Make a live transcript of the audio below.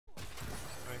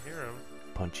hear him.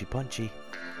 Punchy, punchy.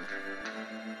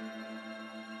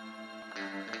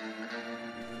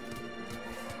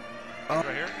 Oh.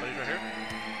 Right here? Buddy's right here.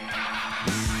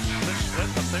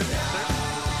 Upstairs, upstairs.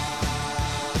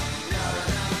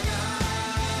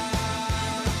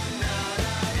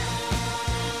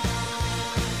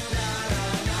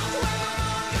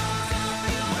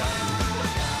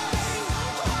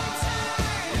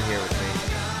 Here with me.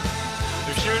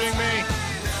 They're shooting me!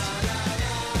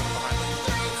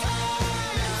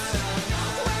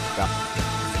 Stop.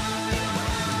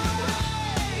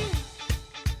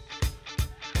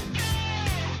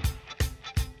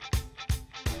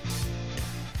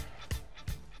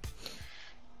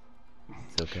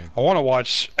 It's okay. I want to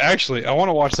watch. Actually, I want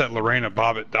to watch that Lorena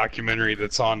Bobbitt documentary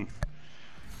that's on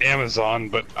Amazon,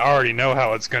 but I already know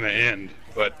how it's going to end.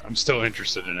 But I'm still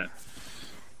interested in it.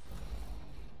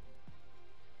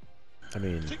 I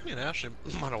mean, I think me and Ashley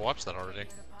might have watched that already.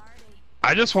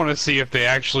 I just want to see if they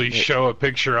actually show a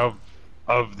picture of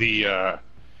the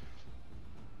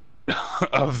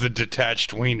of the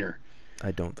detached wiener.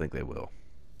 I don't think they will.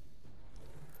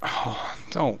 Oh,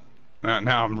 don't.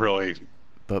 Now I'm really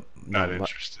But not no,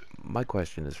 interested. My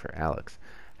question is for Alex.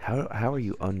 How are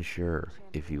you unsure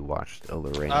if you watched a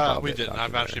Lorena Bobbitt We didn't.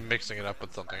 I'm documentary? actually mixing it up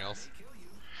with something else.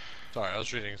 Sorry, I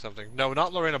was reading something. No,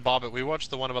 not Lorena Bobbitt. We watched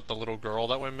the one about the little girl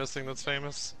that went missing that's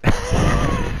famous.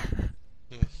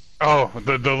 Oh,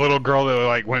 the little girl that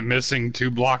like went missing 2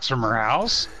 blocks from her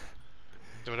house?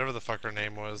 Whatever the fuck her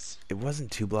name was. It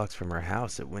wasn't 2 blocks from her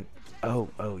house. It went. Oh,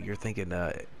 you're thinking.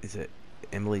 Is it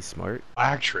Emily Smart?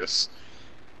 Actress.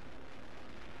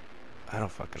 I don't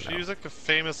fucking know. She was like the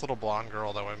famous little blonde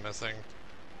girl that went missing.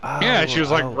 Oh, Yeah, she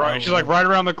was like she's like right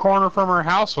around the corner from her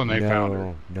house when they found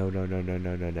her. No.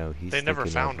 They never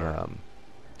found her.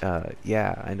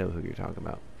 Yeah, I know who you're talking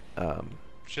about.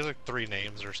 She has like 3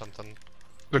 names or something.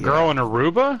 The girl in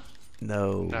Aruba?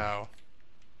 No. No.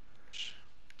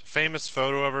 Famous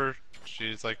photo of her.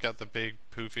 She's like got the big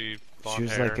poofy blonde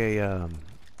hair. She was like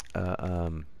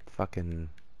a fucking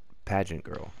pageant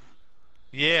girl.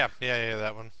 Yeah,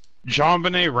 that one.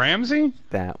 Jonbenet Ramsey?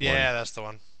 That one. Yeah, that's the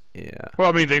one. Yeah. Well,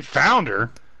 I mean, they found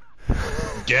her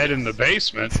dead in the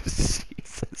basement.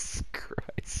 Jesus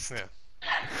Christ. Yeah.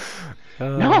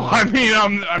 No, I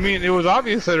mean, it was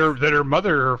obvious that her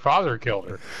mother or her father killed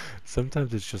her.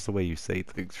 Sometimes it's just the way you say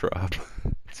things, Rob.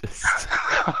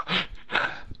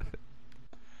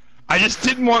 I just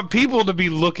didn't want people to be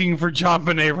looking for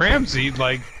Jonbenet Ramsey.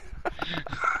 Like,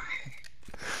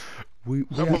 we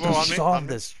have to solve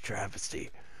this travesty.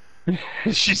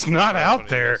 she's not out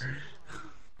there.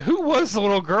 Who was the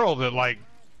little girl that like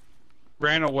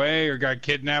ran away or got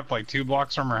kidnapped like 2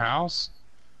 blocks from her house?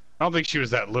 I don't think she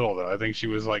was that little though. I think she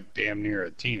was like damn near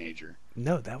a teenager.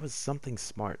 No, that was something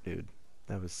smart, dude.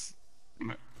 That was.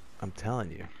 I'm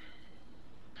telling you.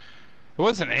 It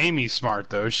wasn't Amy Smart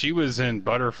though. She was in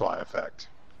Butterfly Effect.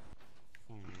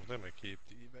 Let me keep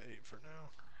the eBay for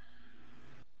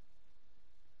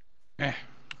now.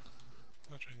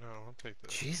 Actually, no, I'll take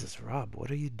this. Jesus, Rob,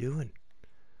 what are you doing?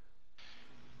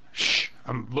 Shh,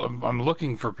 I'm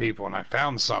looking for people and I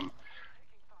found some.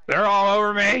 They're all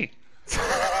over me.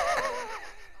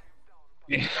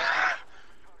 Yeah.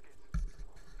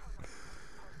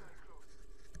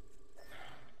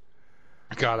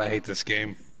 God, I hate this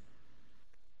game.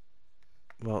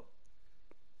 Well,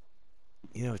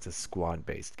 you know it's a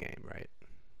squad-based game, right?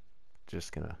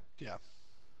 Just gonna. Yeah.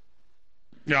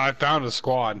 Yeah, I found a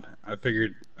squad. I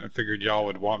figured y'all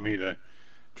would want me to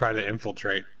try to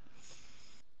infiltrate.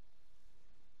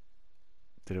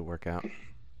 Did it work out?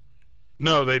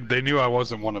 No, they knew I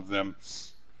wasn't one of them.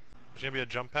 Is there gonna be a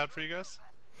jump pad for you guys?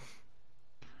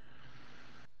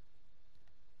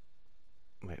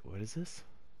 Wait, what is this?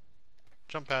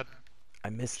 Jump pad. I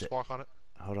missed Just it. walk on it.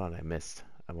 Hold on, I missed.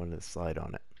 I wanted to slide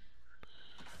on it.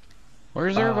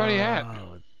 Where's everybody at?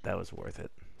 Oh, that was worth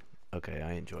it. Okay,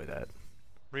 I enjoy that.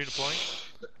 Redeploying.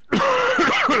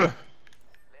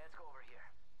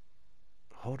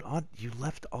 Hold on, you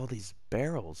left all these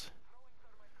barrels.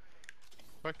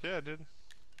 Fuck yeah, dude.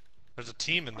 There's a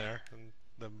team in there, and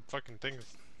the fucking thing is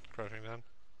crushing down.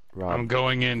 Rob, I'm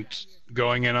going in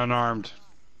unarmed.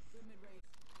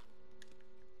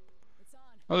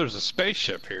 Oh, there's a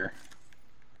spaceship here.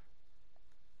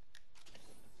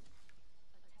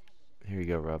 here you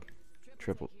go, Rob.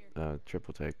 Triple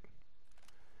take.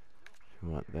 You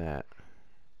want that?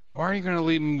 Why are you gonna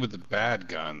leave me with the bad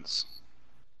guns?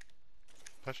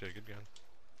 That's actually a good gun.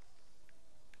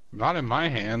 Not in my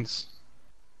hands.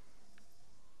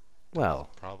 Well.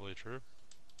 Probably true.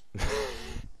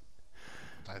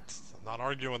 I'm not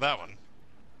arguing with that one.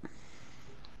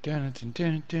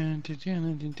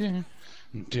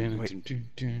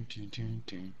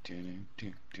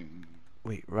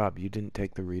 Wait, Rob, you didn't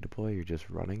take the redeploy? You're just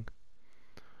running?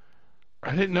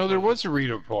 I didn't know there was a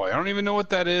redeploy. I don't even know what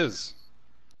that is.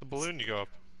 The balloon you go up.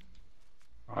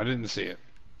 I didn't see it.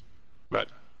 But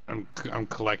I'm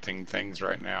collecting things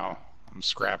right now. I'm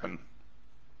scrapping.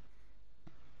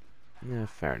 Yeah,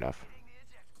 fair enough.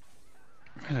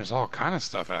 Man, there's all kind of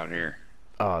stuff out here.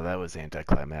 Oh, that was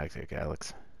anticlimactic,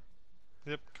 Alex.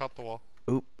 Yep, caught the wall.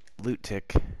 Oop, loot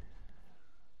tick.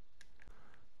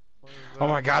 What is Oh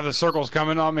my that? god, the circle's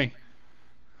coming on me.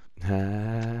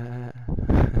 There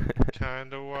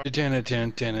Kinda what?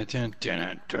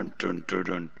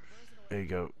 you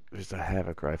go. There's a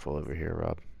Havoc rifle over here,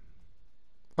 Rob.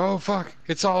 Oh fuck,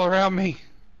 it's all around me.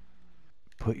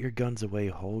 Put your guns away.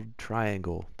 Hold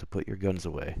triangle to put your guns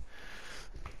away.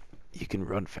 You can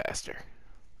run faster.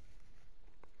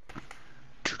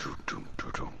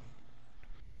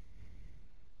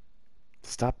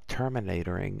 Stop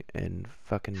Terminatoring and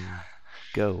fucking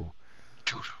go.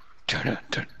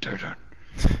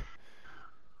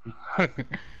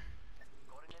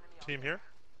 Team here?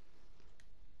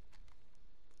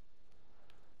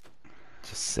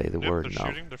 Just say the Yep, word they're no.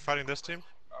 shooting. They're fighting this team.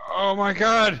 Oh my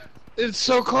god, it's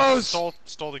so close.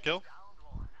 Stole the kill.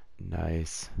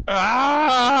 Nice.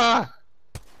 Ah!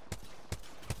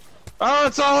 Oh,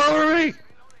 it's all over me.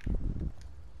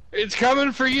 It's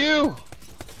coming for you.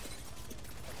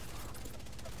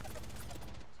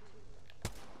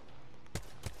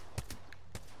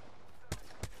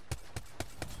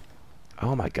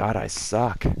 Oh my god, I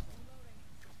suck.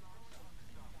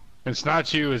 It's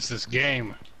not you, it's this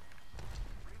game.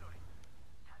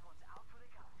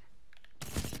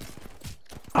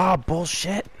 Ah,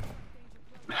 bullshit.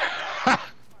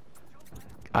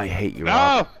 I hate you,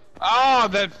 Rob. No! Oh,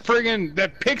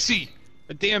 that pixie!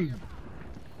 The damn...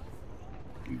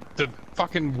 The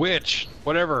fucking witch.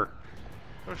 Whatever.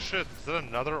 Oh shit, is that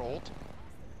another ult?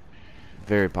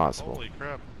 Very possible. Holy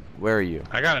crap. Where are you?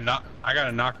 I got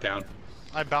a knockdown.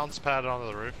 I bounce padded onto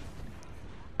the roof.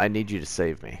 I need you to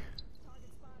save me.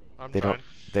 I'm They trying.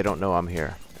 They don't know I'm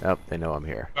here. Oh, they know I'm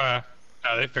here.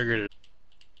 They figured it.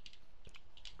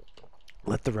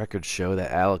 Let the record show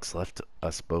that Alex left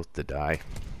us both to die.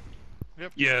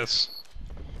 Yes.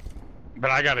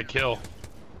 But I got a kill.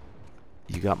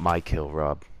 You got my kill,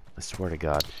 Rob. I swear to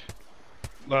God.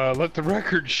 Let the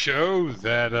record show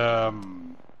that,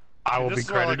 I will This be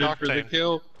is where I like credited for the Octane.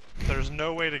 kill. There's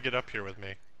no way to get up here with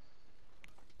me.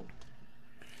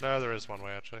 No, there is one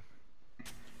way actually.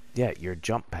 Yeah, your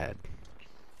jump pad.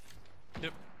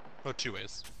 Yep. Oh, two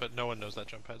ways, but no one knows that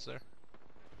jump pad's there.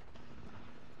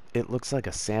 It looks like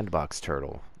a sandbox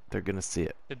turtle. They're gonna see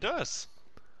it. It does.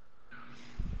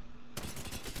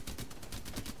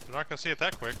 They're not gonna see it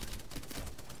that quick.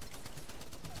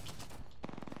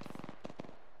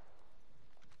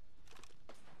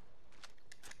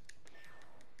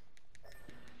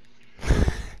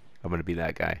 I'm gonna be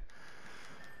that guy.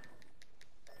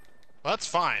 Well, that's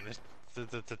fine.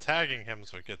 The tagging him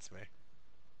is what gets me.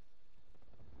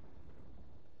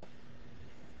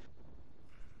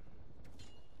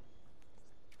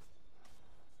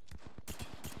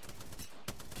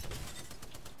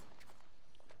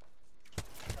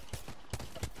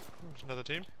 There's another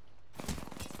team.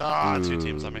 Ah, two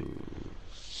teams on me.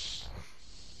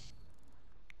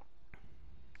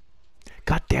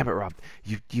 God damn it, Rob.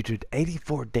 You did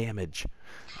 84 damage.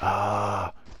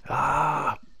 Ah.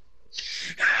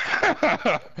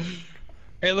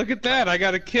 Hey, look at that! I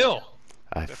got a kill.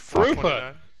 I Rupa,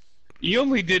 29. you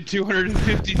only did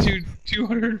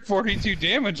 242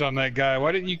 damage on that guy.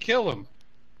 Why didn't you kill him?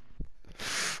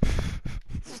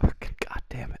 Fucking god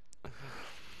damn it.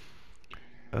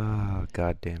 Oh,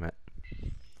 god damn it.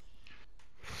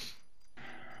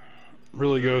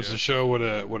 Really goes to show what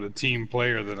a team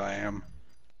player that I am.